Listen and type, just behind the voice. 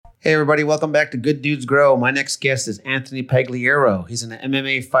Hey everybody, welcome back to Good Dudes Grow. My next guest is Anthony Pagliaro. He's an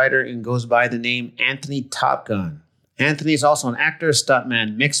MMA fighter and goes by the name Anthony Top Gun. Anthony is also an actor,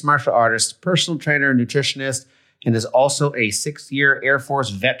 stuntman, mixed martial artist, personal trainer, nutritionist, and is also a 6-year Air Force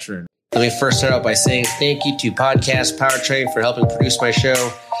veteran. Let me first start out by saying thank you to Podcast Powertrain for helping produce my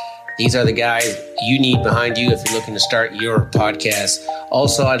show. These are the guys you need behind you if you're looking to start your podcast.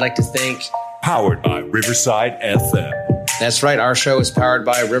 Also, I'd like to thank Powered by Riverside FM. That's right. Our show is powered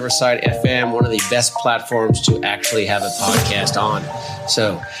by Riverside FM, one of the best platforms to actually have a podcast on.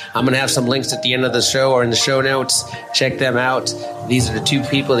 So I'm going to have some links at the end of the show or in the show notes. Check them out. These are the two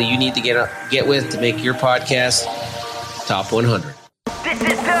people that you need to get with to make your podcast top 100. This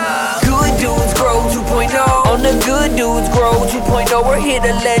is the Good Dudes Grow 2.0. On the Good Dudes Grow 2.0, we're here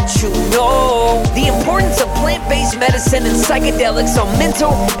to let you know the importance of plant-based medicine and psychedelics on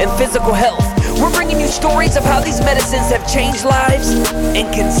mental and physical health. We're bringing you stories of how these medicines have changed lives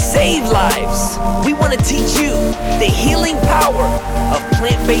and can save lives. We want to teach you the healing power of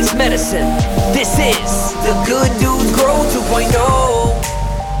plant-based medicine. This is the Good Dudes Grow 2.0.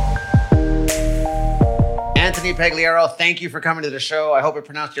 Anthony Pagliaro, thank you for coming to the show. I hope I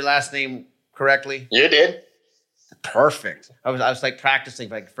pronounced your last name correctly. You did. Perfect. I was like practicing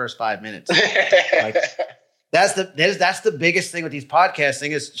for like the first 5 minutes. That's the biggest thing with these podcasting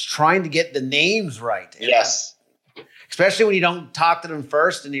is trying to get the names right. Yes. Especially when you don't talk to them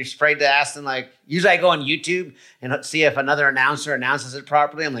first and you're afraid to ask them. Like, usually I go on YouTube and see if another announcer announces it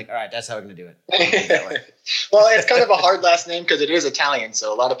properly. I'm like, all right, that's how we're going to do it. Well, it's kind of a hard last name because it is Italian.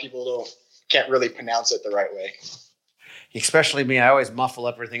 So a lot of people can't really pronounce it the right way. Especially me. I always muffle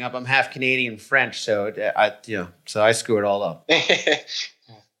everything up. I'm half Canadian French. So I screw it all up.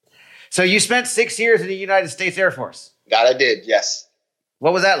 So you spent 6 years in the United States Air Force. That I did, yes.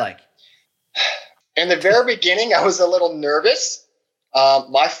 What was that like? In the very beginning, I was a little nervous.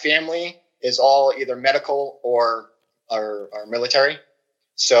 My family is all either medical or military.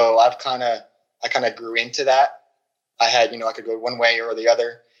 So I kind of grew into that. I had, I could go one way or the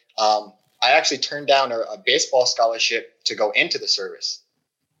other. I actually turned down a baseball scholarship to go into the service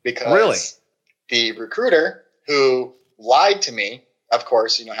because the recruiter who lied to me, of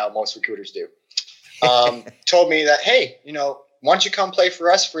course, you know how most recruiters do, told me that, hey, why don't you come play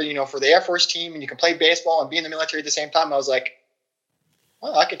for us for the Air Force team and you can play baseball and be in the military at the same time. I was like,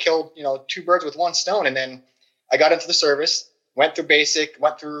 well, I could kill, 2 birds with 1 stone. And then I got into the service, went through basic,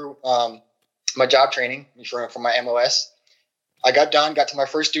 went through my job training for my MOS. I got done, got to my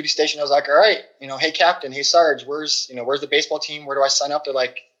first duty station. I was like, all right, hey, Captain, hey, Sarge, where's the baseball team? Where do I sign up? They're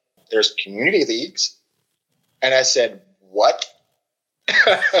like, there's community leagues. And I said, what?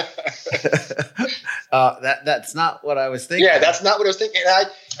 That's not what I was thinking. Yeah, that's not what I was thinking.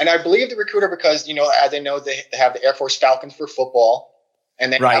 And I believe the recruiter because, as they know, they have the Air Force Falcons for football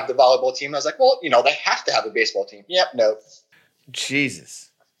and they have the volleyball team. I was like, well, they have to have a baseball team. Yep, no. Jesus.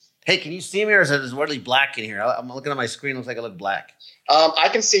 Hey, can you see me or is it really black in here? I'm looking at my screen. It looks like I look black. I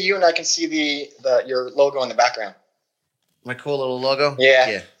can see you and I can see your logo in the background. My cool little logo?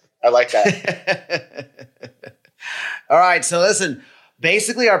 Yeah. I like that. All right. So listen,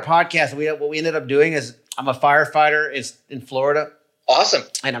 basically our podcast, what we ended up doing is I'm a firefighter in Florida. Awesome.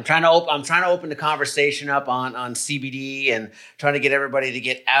 And I'm trying to open the conversation up on CBD and trying to get everybody to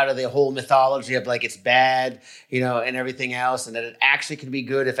get out of the whole mythology of like it's bad, and everything else, and that it actually can be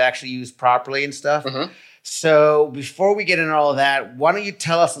good if actually used properly and stuff. Mm-hmm. So before we get into all of that, why don't you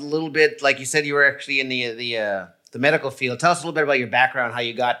tell us a little bit, like you said, you were actually in the medical field. Tell us a little bit about your background, how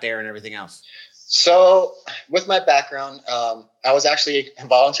you got there and everything else. So with my background, I was actually a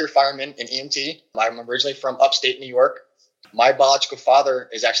volunteer fireman in EMT. I'm originally from upstate New York. My biological father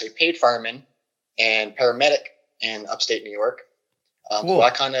is actually a paid fireman and paramedic in upstate New York. Cool. So I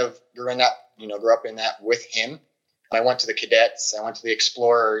kind of grew up in that with him. I went to the cadets, I went to the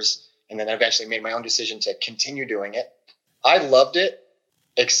explorers, and then eventually made my own decision to continue doing it. I loved it,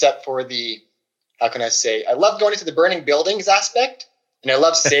 except for I love going into the burning buildings aspect, and I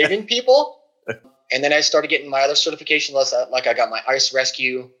love saving people. And then I started getting my other certification lists, like I got my ice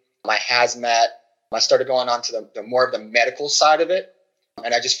rescue, my hazmat. I started going on to the more of the medical side of it.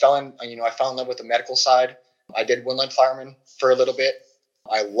 And I just fell in love with the medical side. I did woodland fireman for a little bit.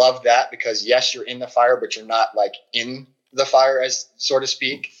 I love that because yes, you're in the fire, but you're not like in the fire, as so to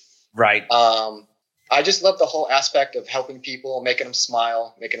speak. Right. I just love the whole aspect of helping people, making them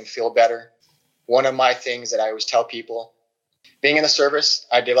smile, making them feel better. One of my things that I always tell people, being in the service,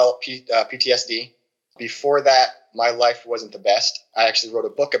 I developed PTSD. Before that, my life wasn't the best. I actually wrote a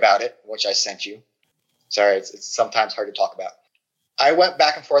book about it, which I sent you. Sorry, it's sometimes hard to talk about. I went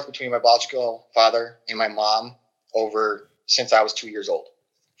back and forth between my biological father and my mom since I was 2 years old.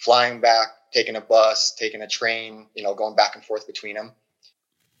 flying back, taking a bus, taking a train, going back and forth between them.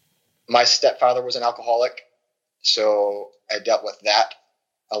 My stepfather was an alcoholic, so I dealt with that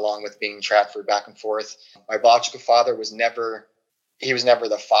along with being transferred back and forth. My biological father was never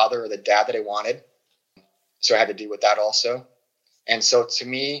the father or the dad that I wanted. So I had to deal with that also. And so to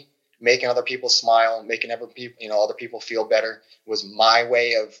me, making other people smile, making other people feel better was my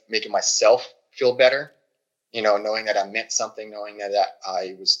way of making myself feel better. Knowing that I meant something, knowing that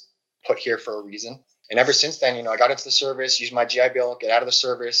I was put here for a reason. And ever since then, I got into the service, used my GI Bill, get out of the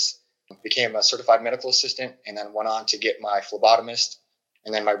service, became a certified medical assistant, and then went on to get my phlebotomist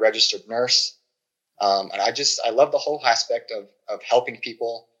and then my registered nurse. And I love the whole aspect of helping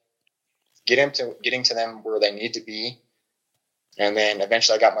people, getting to them where they need to be. And then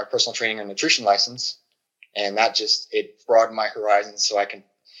eventually I got my personal training and nutrition license, and that it broadened my horizons. So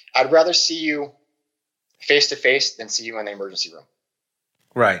I'd rather see you face to face than see you in the emergency room.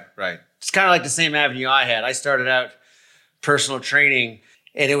 Right. It's kind of like the same avenue I had. I started out personal training,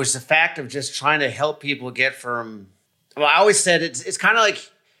 and it was the fact of just trying to help people get from, well, I always said it's kind of like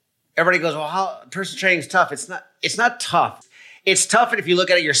everybody goes, well, how personal training is tough. It's not tough. It's tough if you look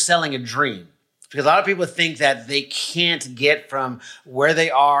at it, you're selling a dream. Because a lot of people think that they can't get from where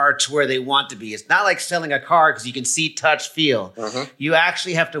they are to where they want to be. It's not like selling a car because you can see, touch, feel. Mm-hmm. You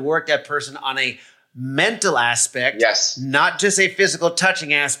actually have to work that person on a mental aspect, yes, not just a physical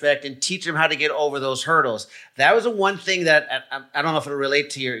touching aspect, and teach them how to get over those hurdles. That was the one thing that I don't know if it'll relate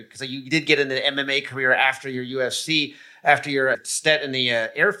to you, because you did get into the MMA career after your UFC, after your stint in the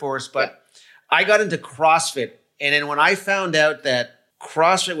Air Force, but yeah. I got into CrossFit. And then when I found out that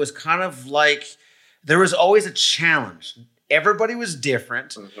CrossFit was kind of like, there was always a challenge. Everybody was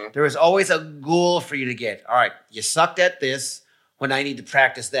different. Mm-hmm. There was always a goal for you to get. All right, you sucked at this. When I need to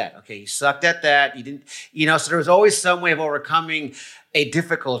practice that. Okay, you sucked at that. You didn't, so there was always some way of overcoming a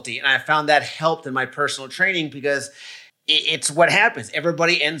difficulty. And I found that helped in my personal training, because it's what happens.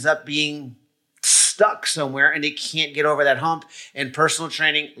 Everybody ends up being stuck somewhere and they can't get over that hump. And personal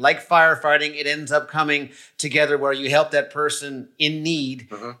training, like firefighting, it ends up coming together where you help that person in need,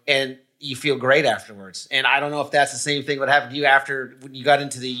 mm-hmm. and you feel great afterwards. And I don't know if that's the same thing what happened to you after when you got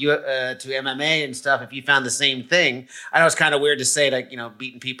into the to MMA and stuff, if you found the same thing. I know it's kind of weird to say, like,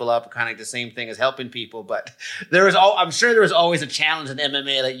 beating people up, kind of the same thing as helping people, but I'm sure there was always a challenge in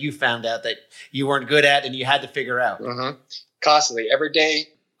MMA that you found out that you weren't good at and you had to figure out. Mm-hmm. Constantly, every day.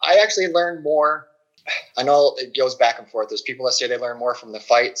 I actually learned more. I know it goes back and forth. There's people that say they learn more from the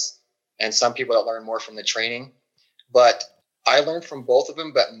fights and some people that learn more from the training, but I learned from both of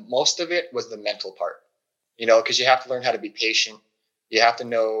them, but most of it was the mental part, because you have to learn how to be patient. You have to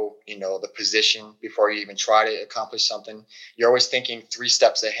know, the position before you even try to accomplish something. You're always thinking 3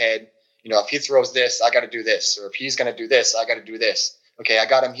 steps ahead. If he throws this, I got to do this. Or if he's going to do this, I got to do this. Okay, I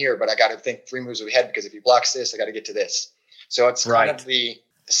got him here, but I got to think 3 moves ahead, because if he blocks this, I got to get to this. So it's kind of the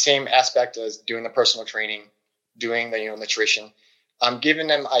same aspect as doing the personal training, doing the nutrition. I'm giving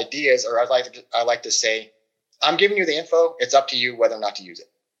them ideas, or I like to say, I'm giving you the info. It's up to you whether or not to use it.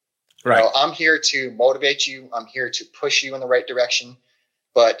 Right. I'm here to motivate you. I'm here to push you in the right direction.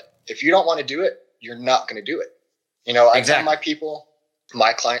 But if you don't want to do it, you're not going to do it. I tell my people,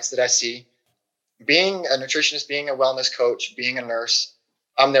 my clients that I see, being a nutritionist, being a wellness coach, being a nurse,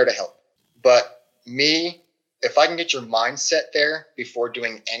 I'm there to help. But me, if I can get your mindset there before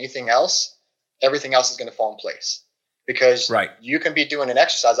doing anything else, everything else is going to fall in place. Because you can be doing an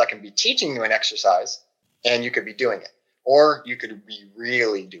exercise. I can be teaching you an exercise, and you could be doing it, or you could be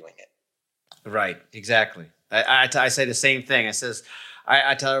really doing it. Right. Exactly. I say the same thing.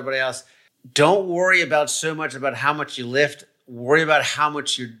 I tell everybody else, don't worry about so much about how much you lift. Worry about how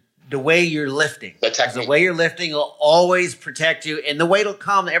much the way you're lifting. The way you're lifting will always protect you, and the weight will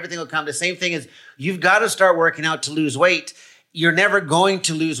come. Everything will come. The same thing is, you've got to start working out to lose weight. You're never going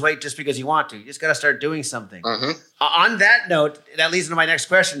to lose weight just because you want to. You just got to start doing something. Mm-hmm. On that note, that leads into my next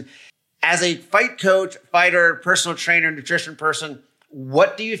question. As a fight coach, fighter, personal trainer, nutrition person,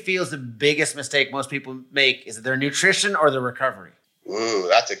 what do you feel is the biggest mistake most people make? Is it their nutrition or their recovery? Ooh,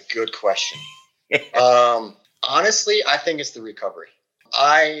 that's a good question. Honestly, I think it's the recovery.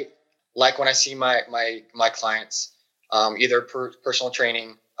 I like when I see my clients, either personal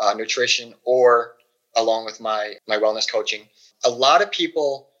training, nutrition, or along with my wellness coaching. A lot of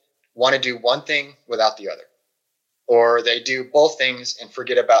people want to do one thing without the other. Or they do both things and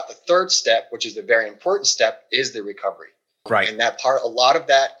forget about the third step, which is the very important step, is the recovery. Right. And that part, a lot of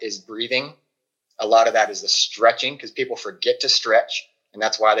that is breathing. A lot of that is the stretching, because people forget to stretch. And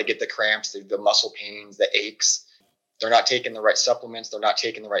that's why they get the cramps, the muscle pains, the aches. They're not taking the right supplements. They're not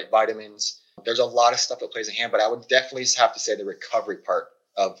taking the right vitamins. There's a lot of stuff that plays a hand, but I would definitely have to say the recovery part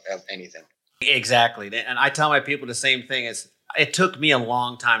of anything. Exactly. And I tell my people the same thing. It took me a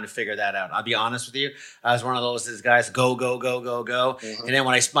long time to figure that out. I'll be honest with you. I was one of those guys, go, go, go, go, go. Mm-hmm. And then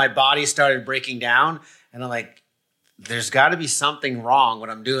when my body started breaking down, and I'm like, there's got to be something wrong what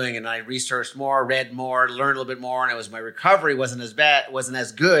I'm doing. And I researched more, read more, learned a little bit more. And it was my recovery wasn't as bad, wasn't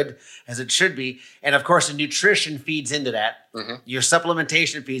as good as it should be. And of course, the nutrition feeds into that. Mm-hmm. Your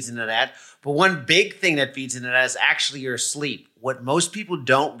supplementation feeds into that. But one big thing that feeds into that is actually your sleep. What most people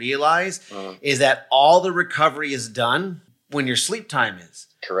don't realize is that all the recovery is done when your sleep time is.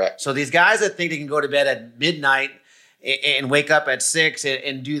 Correct. So these guys that think they can go to bed at midnight and wake up at 6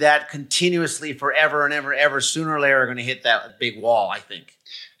 and do that continuously forever and ever, sooner or later are going to hit that big wall, I think.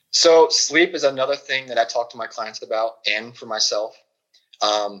 So sleep is another thing that I talk to my clients about, and for myself.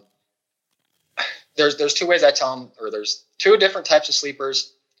 There's two ways I tell them, or there's two different types of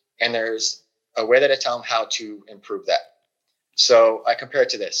sleepers, and there's a way that I tell them how to improve that. So I compare it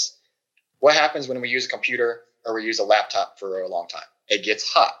to this. What happens when we use a computer or we use a laptop for a long time? It gets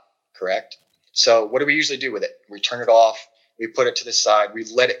hot, correct? So what do we usually do with it? We turn it off, we put it to the side, we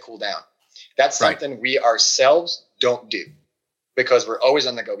let it cool down. That's something we ourselves don't do, because we're always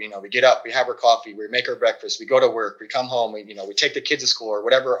on the go. We get up, we have our coffee, we make our breakfast, we go to work, we come home, we take the kids to school or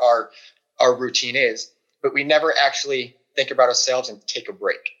whatever our routine is, but we never actually think about ourselves and take a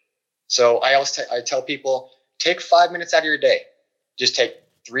break. So I tell people, take 5 minutes out of your day. Just take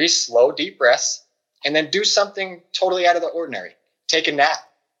 3 slow, deep breaths, and then do something totally out of the ordinary. Take a nap,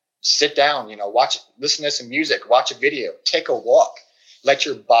 sit down, listen to some music, watch a video, take a walk. Let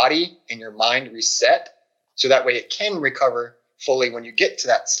your body and your mind reset so that way it can recover fully when you get to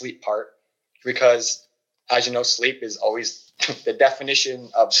that sleep part. Because as you know, sleep is always the definition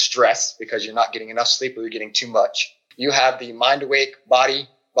of stress, because you're not getting enough sleep or you're getting too much. You have the mind awake, body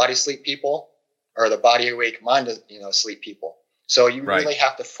sleep people, or the body awake, mind sleep people. So you really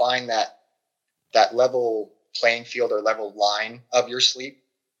have to find that level playing field or level line of your sleep,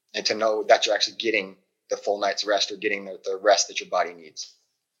 and to know that you're actually getting the full night's rest or getting the rest that your body needs.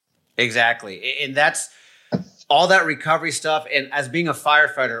 Exactly. And that's all that recovery stuff. And as being a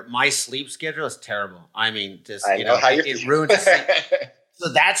firefighter, my sleep schedule is terrible. I mean, it ruins sleep.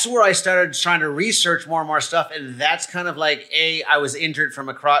 So that's where I started trying to research more and more stuff. And that's kind of like, I was injured from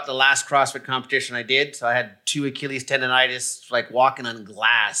the last CrossFit competition I did. So I had 2 Achilles tendonitis, like walking on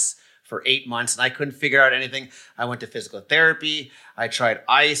glass for 8 months, and I couldn't figure out anything. I went to physical therapy. I tried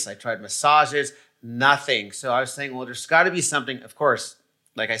ice. I tried massages, nothing. So I was saying, well, there's got to be something. Of course,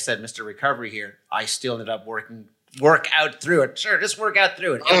 like I said, Mr. Recovery here, I still ended up work out through it. Sure, just work out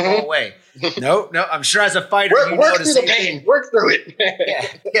through it. It'll go away. No, I'm sure as a fighter, work through the pain. Work through it.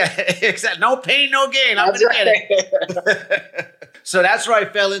 yeah, exactly. No pain, no gain. I'm going to get it. So that's where I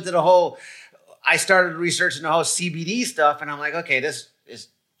fell into I started researching the whole CBD stuff, and I'm like, okay, this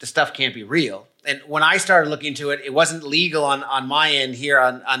stuff can't be real. And when I started looking into it, it wasn't legal on my end here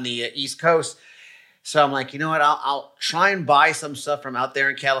on the East Coast. So I'm like, you know what? I'll try and buy some stuff from out there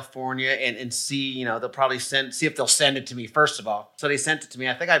in California and see, they'll probably see if they'll send it to me first of all. So they sent it to me.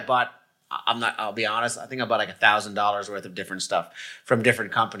 I think I bought, I'll be honest, I think I bought like $1,000 worth of different stuff from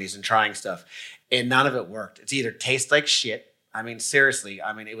different companies and trying stuff. And none of it worked. It's either tastes like shit. I mean, seriously.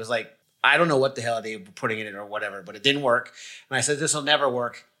 I mean, it was like, I don't know what the hell they were putting in it or whatever, but it didn't work. And I said, this will never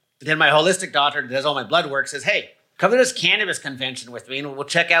work. But then my holistic doctor that does all my blood work says, hey, come to this cannabis convention with me and we'll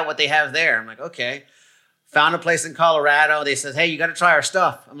check out what they have there. I'm like, okay. Found a place in Colorado. They said, hey, you got to try our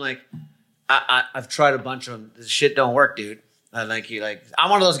stuff. I'm like, I've tried a bunch of them. This shit don't work, dude. I'm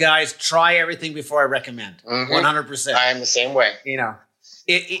one of those guys, try everything before I recommend. 100%. I am the same way.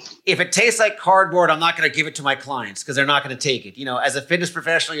 If it tastes like cardboard, I'm not going to give it to my clients because they're not going to take it. As a fitness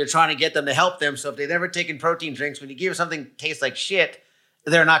professional, you're trying to get them to help them. So if they've never taken protein drinks, when you give something that tastes like shit,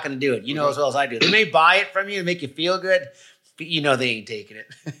 they're not going to do it. As well as I do. They may buy it from you to make you feel good, but they ain't taking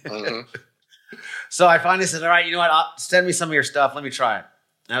it. So I finally said, all right, you know what? Send me some of your stuff. Let me try it.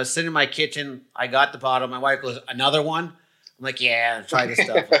 And I was sitting in my kitchen. I got the bottle. My wife goes, another one? I'm like, yeah, try this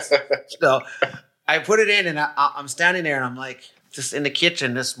stuff. So I put it in, and I'm standing there, and I'm like, just in the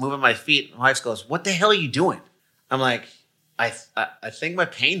kitchen, just moving my feet. My wife goes, what the hell are you doing? I'm like, I think my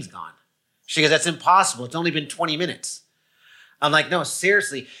pain's gone. She goes, that's impossible. It's only been 20 minutes. I'm like, no,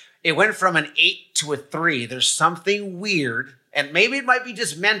 seriously. It went from an 8 to a 3. There's something weird, and maybe it might be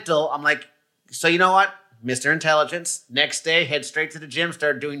just mental. I'm like, so you know what, Mr. Intelligence, next day, head straight to the gym,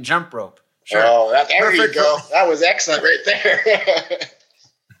 start doing jump rope. Sure. Oh, there you go. That was excellent right there.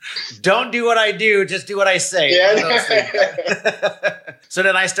 Don't do what I do, just do what I say. Yeah. So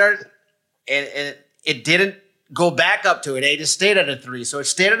then I started, and it didn't go back up to it. It just stayed at a 3. So it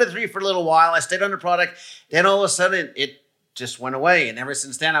stayed at a 3 for a little while. I stayed on the product. Then all of a sudden, it just went away. And ever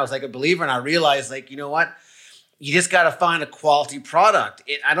since then, I was like a believer, and I realized, like, you know what? You just got to find a quality product.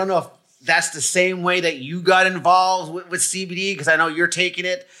 I don't know if that's the same way that you got involved with CBD, because I know you're taking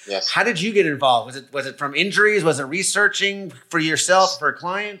it. Yes. How did you get involved? Was it from injuries? Was it researching for yourself, for a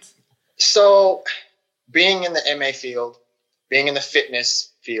client? So being in the MA field, being in the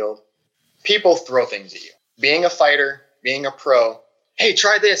fitness field, people throw things at you. Being a fighter, being a pro, hey,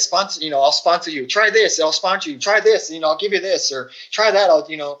 try this, sponsor, I'll sponsor you. Try this, I'll sponsor you. Try this, I'll give you this, or try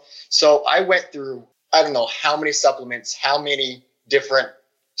that, So I went through, I don't know how many supplements, how many different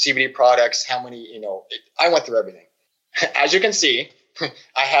CBD products, how many, I went through everything. As you can see,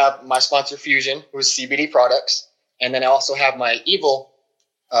 I have my sponsor Fusion, who's CBD products. And then I also have my Evil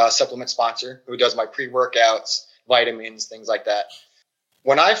supplement sponsor, who does my pre-workouts, vitamins, things like that.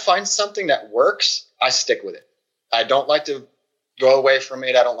 When I find something that works, I stick with it. I don't like to go away from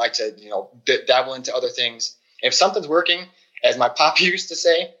it. I don't like to, dabble into other things. If something's working, as my pop used to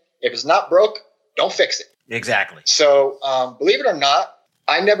say, if it's not broke, don't fix it. Exactly. So believe it or not,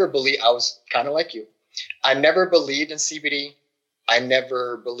 I was kind of like you. I never believed in CBD. I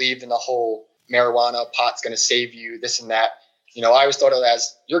never believed in the whole marijuana, pot's going to save you, this and that. I always thought of it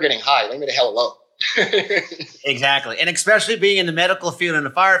as, you're getting high, leave me the hell alone. Exactly. And especially being in the medical field and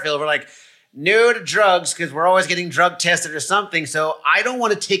the fire field, we're like, no to drugs, because we're always getting drug tested or something. So I don't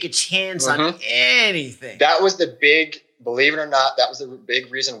want to take a chance on anything. That was believe it or not, that was the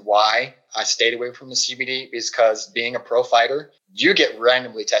big reason why I stayed away from the CBD, is because being a pro fighter, you get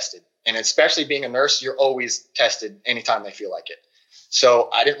randomly tested. And especially being a nurse, you're always tested anytime they feel like it. So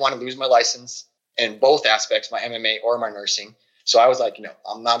I didn't want to lose my license in both aspects, my MMA or my nursing. So I was like,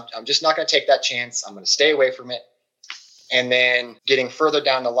 I'm just not going to take that chance. I'm going to stay away from it. And then getting further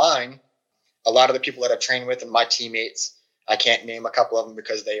down the line, a lot of the people that I've trained with and my teammates, I can't name a couple of them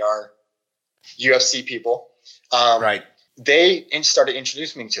because they are UFC people. Right. They started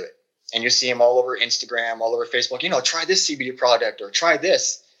introducing me to it. And you see them all over Instagram, all over Facebook, try this CBD product or try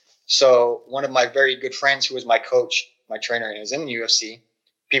this. So one of my very good friends who was my coach, my trainer, and is in the UFC,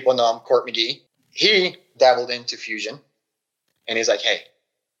 people know him, Court McGee. He dabbled into Fusion. And he's like, hey,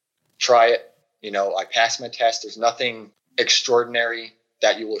 try it. I passed my test. There's nothing extraordinary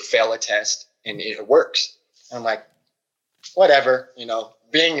that you will fail a test, and it works. And I'm like, whatever,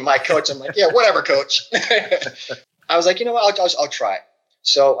 being my coach, I'm like, yeah, whatever, coach. I was like, I'll try it.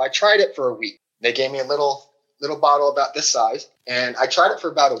 So I tried it for a week. They gave me a little bottle about this size, and I tried it for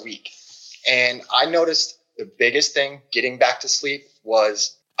about a week. And I noticed the biggest thing getting back to sleep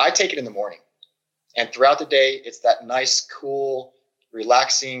was I take it in the morning. And throughout the day, it's that nice, cool,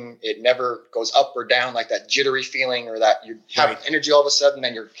 relaxing. It never goes up or down, like that jittery feeling, or that you have energy all of a sudden,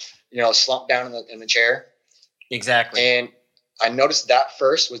 then you're slumped down in the chair. Exactly. And I noticed that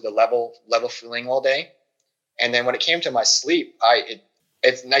first was the level feeling all day. And then when it came to my sleep,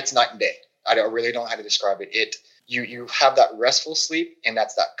 it's night and day. I really don't know how to describe it. You have that restful sleep, and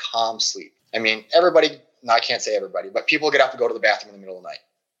that's that calm sleep. I mean, I can't say everybody, but people get up to go to the bathroom in the middle of the night.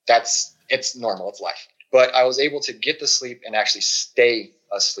 It's normal. It's life. But I was able to get the sleep and actually stay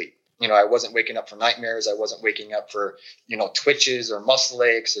asleep. I wasn't waking up for nightmares. I wasn't waking up for, twitches or muscle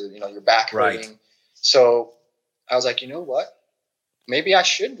aches or, your back hurting. Right. So I was like, you know what? Maybe I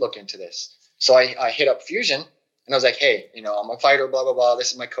should look into this. So I hit up Fusion, and I was like, hey, I'm a fighter, blah, blah, blah.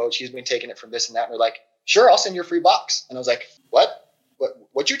 This is my coach. He's been taking it from this and that. And they're like, sure, I'll send you a free box. And I was like,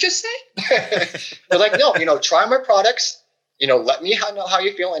 what'd you just say? They're like, no, try my products. Let me know how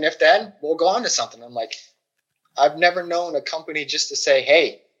you feel. And if then we'll go on to something. I'm like, I've never known a company just to say,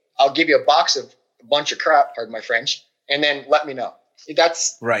 hey, I'll give you a box of a bunch of crap, pardon my French, and then let me know.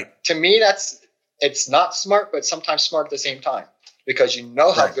 That's right. To me, it's not smart, but sometimes smart at the same time, because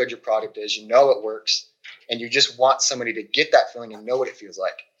how good your product is, it works, and you just want somebody to get that feeling and know what it feels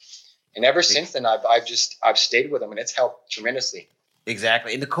like. And ever since then, I've stayed with them, and it's helped tremendously.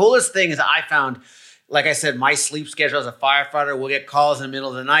 Exactly. And the coolest thing is I found, like I said, my sleep schedule as a firefighter, we'll get calls in the middle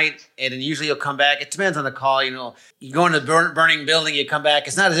of the night, and then usually you'll come back. It depends on the call. You go into the burning building, you come back.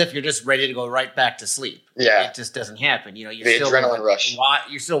 It's not as if you're just ready to go right back to sleep. Yeah. It just doesn't happen. You're the still adrenaline rush.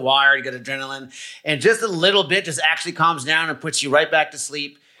 You're still wired. You got adrenaline. And just a little bit just actually calms down and puts you right back to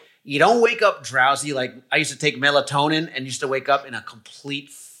sleep. You don't wake up drowsy. Like I used to take melatonin and used to wake up in a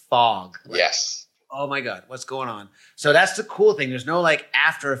complete fog. Yes. Oh my God, what's going on? So that's the cool thing. There's no like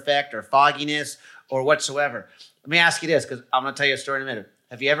after effect or fogginess or whatsoever. Let me ask you this, because I'm going to tell you a story in a minute.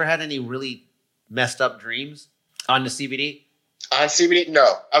 Have you ever had any really messed up dreams on the CBD? On CBD? No.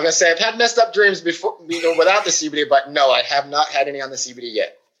 I was going to say I've had messed up dreams before, without the CBD, but no, I have not had any on the CBD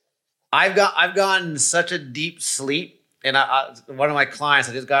yet. I've gotten such a deep sleep, and one of my clients,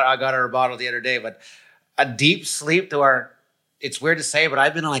 I got her a bottle the other day, but a deep sleep to where it's weird to say, but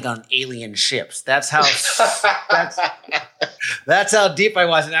I've been like on alien ships. That's how that's how deep I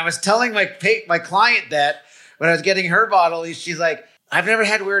was. And I was telling my client that when I was getting her bottle, she's like, I've never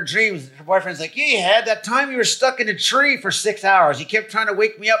had weird dreams. Her boyfriend's like, yeah, you had that time you were stuck in a tree for 6 hours. You kept trying to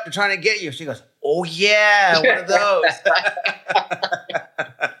wake me up to trying to get you. She goes, oh yeah, one of those.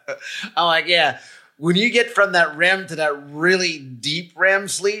 I'm like, yeah. When you get from that REM to that really deep REM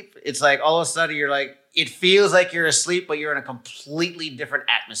sleep, it's like all of a sudden you're like, it feels like you're asleep, but you're in a completely different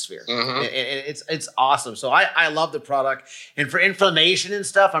atmosphere. Mm-hmm. It's awesome. So I love the product. And for inflammation and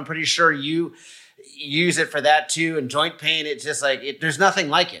stuff, I'm pretty sure you use it for that too. And joint pain, it's just like, there's nothing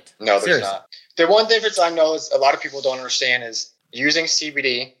like it. No, there's not. The one difference I know is a lot of people don't understand is using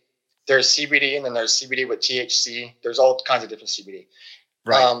CBD. There's CBD and then there's CBD with THC. There's all kinds of different CBD.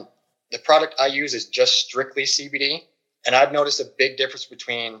 Right. The product I use is just strictly CBD. And I've noticed a big difference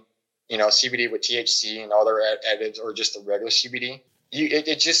between, CBD with THC and other additives or just the regular CBD.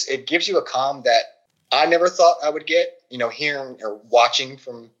 It gives you a calm that I never thought I would get, hearing or watching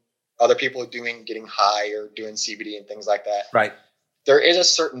from other people getting high or doing CBD and things like that. Right. There is a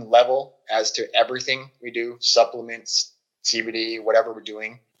certain level as to everything we do, supplements, CBD, whatever we're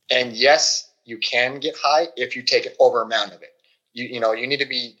doing. And yes, you can get high if you take an over amount of it.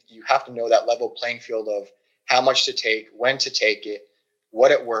 You have to know that level playing field of how much to take, when to take it, what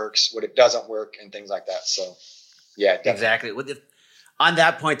it works, what it doesn't work, and things like that. So, yeah, definitely. Exactly. On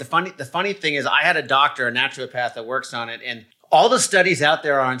that point, the funny thing is, I had a doctor, a naturopath that works on it, and all the studies out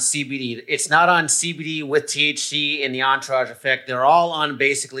there are on CBD. It's not on CBD with THC and the entourage effect. They're all on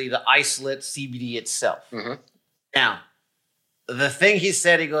basically the isolate CBD itself. Mm-hmm. Now, the thing he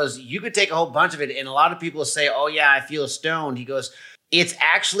said, he goes, you could take a whole bunch of it. And a lot of people say, oh yeah, I feel stoned. He goes, it's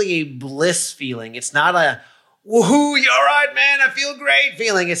actually a bliss feeling. It's not a, woohoo, you all right, man, I feel great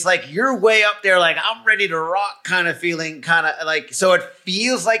feeling. It's like you're way up there, like I'm ready to rock kind of feeling, kind of like, so it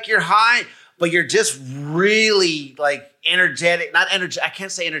feels like you're high, but you're just really like energetic, not energetic, I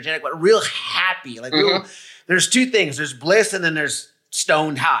can't say energetic, but real happy. Like there's two things. There's bliss and then there's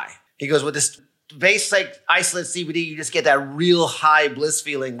stoned high. He goes, with this base like isolate CBD, you just get that real high bliss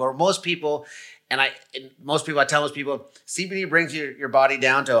feeling where most people, I tell most people, CBD brings your body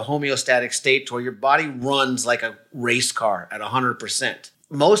down to a homeostatic state to where your body runs like a race car at 100%.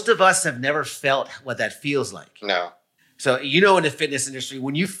 Most of us have never felt what that feels like. No. So, in the fitness industry,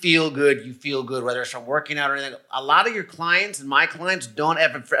 when you feel good, whether it's from working out or anything. A lot of your clients and my clients don't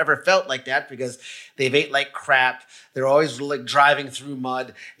ever felt like that because they've ate like crap. They're always like driving through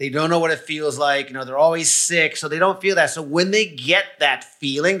mud. They don't know what it feels like. They're always sick. So they don't feel that. So when they get that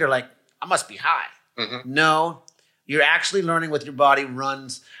feeling, they're like, I must be high. Mm-hmm. No, you're actually learning what your body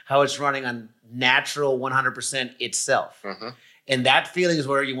runs, how it's running on natural 100% itself. Mm-hmm. And that feeling is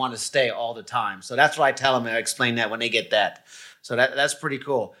where you want to stay all the time. So that's why I tell them, I explain that when they get that. So that's pretty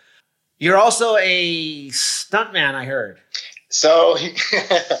cool. You're also a stuntman, I heard. So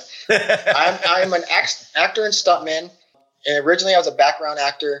I'm an actor and stuntman. And originally I was a background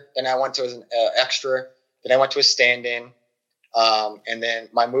actor. Then I went to as an extra. Then I went to a stand-in. And then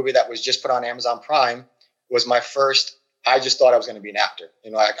my movie that was just put on Amazon Prime was my first. I just thought I was going to be an actor.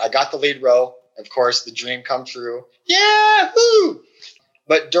 I got the lead role. Of course, the dream come true. Yeah, woo!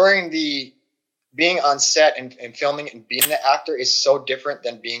 But during the being on set and filming and being the actor is so different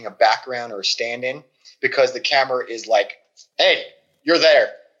than being a background or a stand-in because the camera is like, hey, you're there.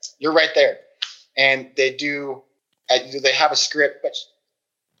 You're right there. And they have a script, but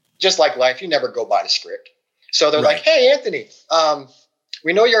just like life, you never go by the script. So they're like, hey, Anthony,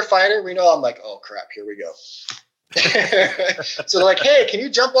 we know you're a fighter. We know. I'm like, oh, crap, here we go. So they're like, hey, can you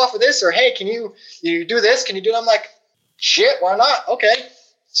jump off of this? Or, hey, can you do this? Can you do it? I'm like, shit, why not? Okay.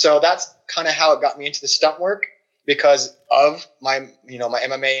 So that's kind of how it got me into the stunt work because of my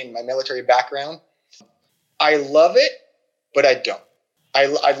MMA and my military background. I love it, but I don't. I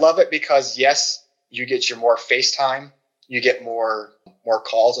love it because, yes, you get your more face time. You get more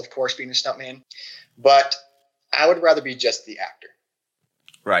calls, of course, being a stuntman. But I would rather be just the actor.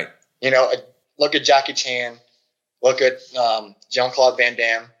 Right. Look at Jackie Chan. Look at Jean-Claude Van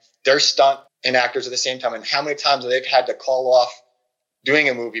Damme. They're stunt and actors at the same time. And how many times they've had to call off doing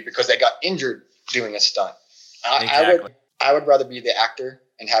a movie because they got injured doing a stunt. Exactly. I would rather be the actor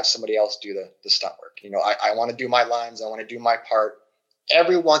and have somebody else do the stunt work. I want to do my lines. I want to do my part.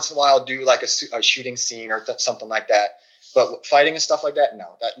 Every once in a while, I'll do like a shooting scene or something like that. But fighting and stuff like that,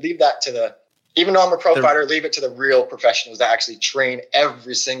 no. Leave that to even though I'm a pro fighter, leave it to the real professionals that actually train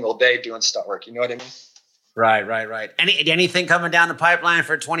every single day doing stunt work. You know what I mean? Right. Anything coming down the pipeline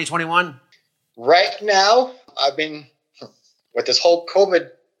for 2021? Right now, I've been with this whole COVID,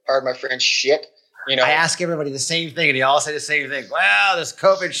 pardon my French, shit. I ask everybody the same thing, and they all say the same thing. Wow, this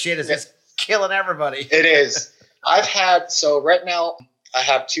COVID shit is just killing everybody. It is. So right now I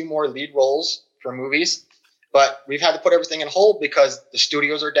have 2 more lead roles for movies, but we've had to put everything on hold because the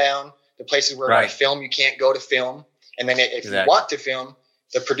studios are down. The places where I film, you can't go to film. And then if you want to film,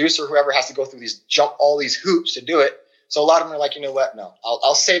 the producer, whoever, has to go through jump all these hoops to do it. So a lot of them are like, you know what? No,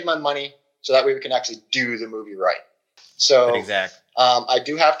 I'll save my money so that way we can actually do the movie right. So I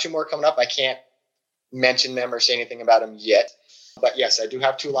do have 2 more coming up. I can't mention them or say anything about them yet, but yes, I do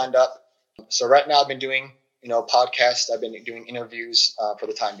have 2 lined up. So right now I've been doing, podcasts. I've been doing interviews for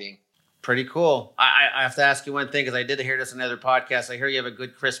the time being. Pretty cool. I have to ask you one thing, because I did hear this in another podcast. I hear you have a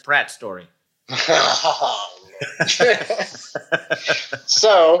good Chris Pratt story.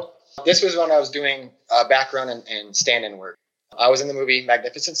 So this was when I was doing background and stand-in work. I was in the movie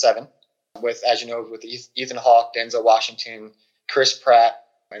Magnificent Seven with Ethan Hawke, Denzel Washington, Chris Pratt,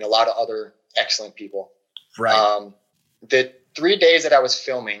 and a lot of other excellent people. Right. The 3 days that I was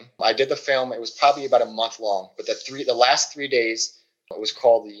filming, I did the film. It was probably about a month long, but the last 3 days, it was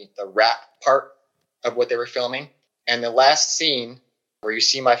called the rap part of what they were filming. And the last scene where you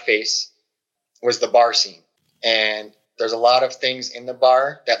see my face was the bar scene. And there's a lot of things in the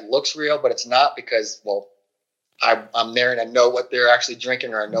bar that looks real, but it's not, because, I'm there and I know what they're actually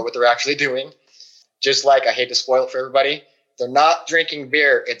drinking, or I know what they're actually doing. Just like, I hate to spoil it for everybody, they're not drinking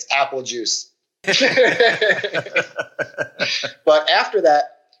beer, it's apple juice. But after that,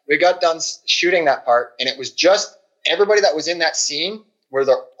 we got done shooting that part, and it was just everybody that was in that scene were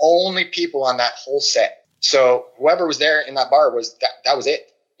the only people on that whole set. So whoever was there in that bar was that was it.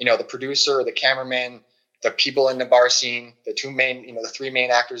 The producer, the cameraman, the people in the bar scene, the 3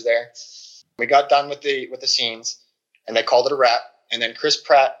 main actors there. We got done with the scenes, and they called it a wrap. And then Chris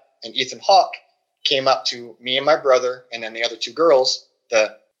Pratt and Ethan Hawke came up to me and my brother, and then the other 2 girls,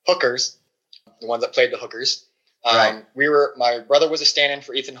 the hookers, the ones that played the hookers. My brother was a stand-in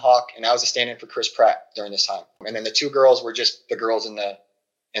for Ethan Hawke, and I was a stand-in for Chris Pratt during this time. And then the 2 girls were just the girls in the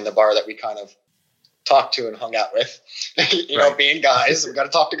bar that we kind of talked to and hung out with. Being guys, we got to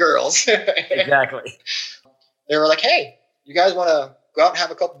talk to girls. Exactly. They were like, "Hey, you guys want to go out and have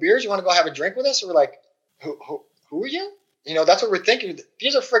a couple beers? You want to go have a drink with us?" And we're like, who are you? That's what we're thinking.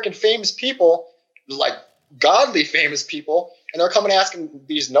 These are freaking famous people, like godly famous people. And they're coming asking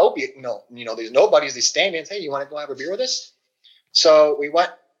these nobodies, these stand-ins, "Hey, you want to go have a beer with us?" So we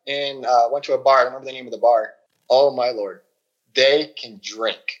went to a bar. I don't remember the name of the bar. Oh my Lord. They can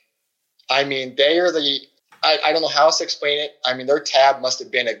drink. I mean, they are I don't know how else to explain it. I mean, their tab must have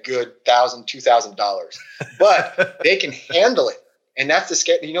been a good $1,000, $2,000, but they can handle it. And that's the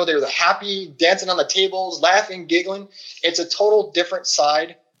scare. They're the happy, dancing on the tables, laughing, giggling. It's a total different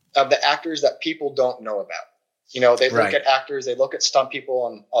side of the actors that people don't know about. They look at actors, they look at stunt people,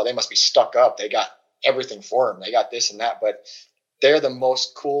 and, oh, they must be stuck up. They got everything for them. They got this and that. But they're the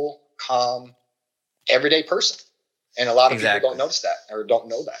most cool, calm, everyday person. And a lot of people don't notice that, or don't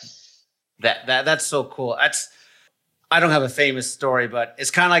know that. That's so cool. I don't have a famous story, but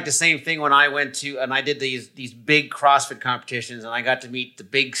it's kind of like the same thing when I went to, and I did these big CrossFit competitions, and I got to meet the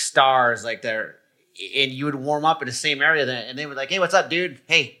big stars like there. And you would warm up in the same area, and they were like, "Hey, what's up, dude?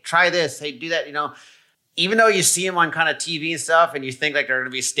 Hey, try this. Hey, do that." Even though you see them on kind of TV and stuff, and you think like they're going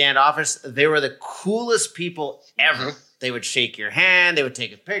to be standoffish, they were the coolest people ever. Mm-hmm. They would shake your hand. They would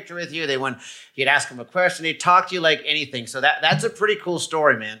take a picture with you. You'd ask them a question. They'd talk to you like anything. So that's a pretty cool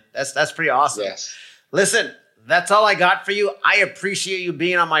story, man. That's pretty awesome. Yes. Listen, that's all I got for you. I appreciate you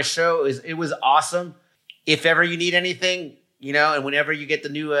being on my show. It was awesome. If ever you need anything, and whenever you get the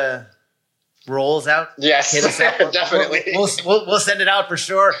new rolls out, yes, hit us up. Definitely. We'll send it out for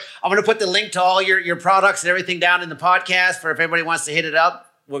sure. I'm going to put the link to all your products and everything down in the podcast for if anybody wants to hit it up.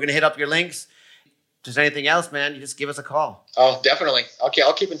 We're going to hit up your links. If there's anything else, man, you just give us a call. Oh, definitely. Okay,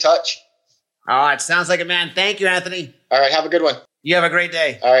 I'll keep in touch. All right, sounds like it, man. Thank you, Anthony. All right, have a good one. You have a great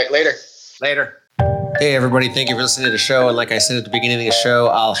day. All right, later. Hey, everybody. Thank you for listening to the show. And like I said at the beginning of the show,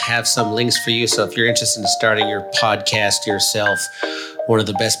 I'll have some links for you. So if you're interested in starting your podcast yourself, one of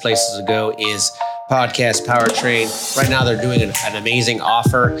the best places to go is Podcast Powertrain. Right now, they're doing an amazing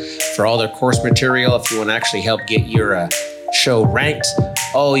offer for all their course material. If you want to actually help get your show ranked,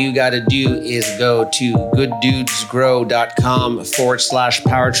 all you got to do is go to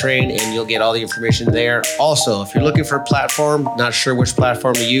gooddudesgrow.com/powertrain, and you'll get all the information there. Also, if you're looking for a platform, not sure which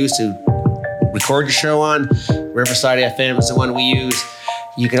platform to use to record your show on, Riverside FM is the one we use.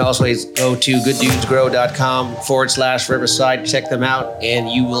 You can also go to gooddudesgrow.com/Riverside. Check them out, and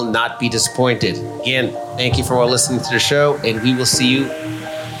you will not be disappointed. Again, thank you for listening to the show, and we will see you.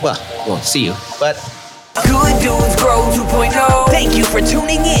 Well, we won't see you, but Good Dudes Grow 2.0. Thank you for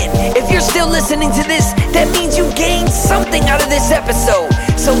tuning in. If you're still listening to this, that means you gained something out of this episode.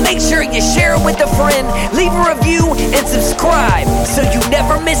 So make sure you share it with a friend, leave a review, and subscribe so you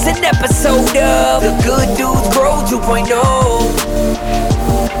never miss an episode of The Good Dudes Grow 2.0.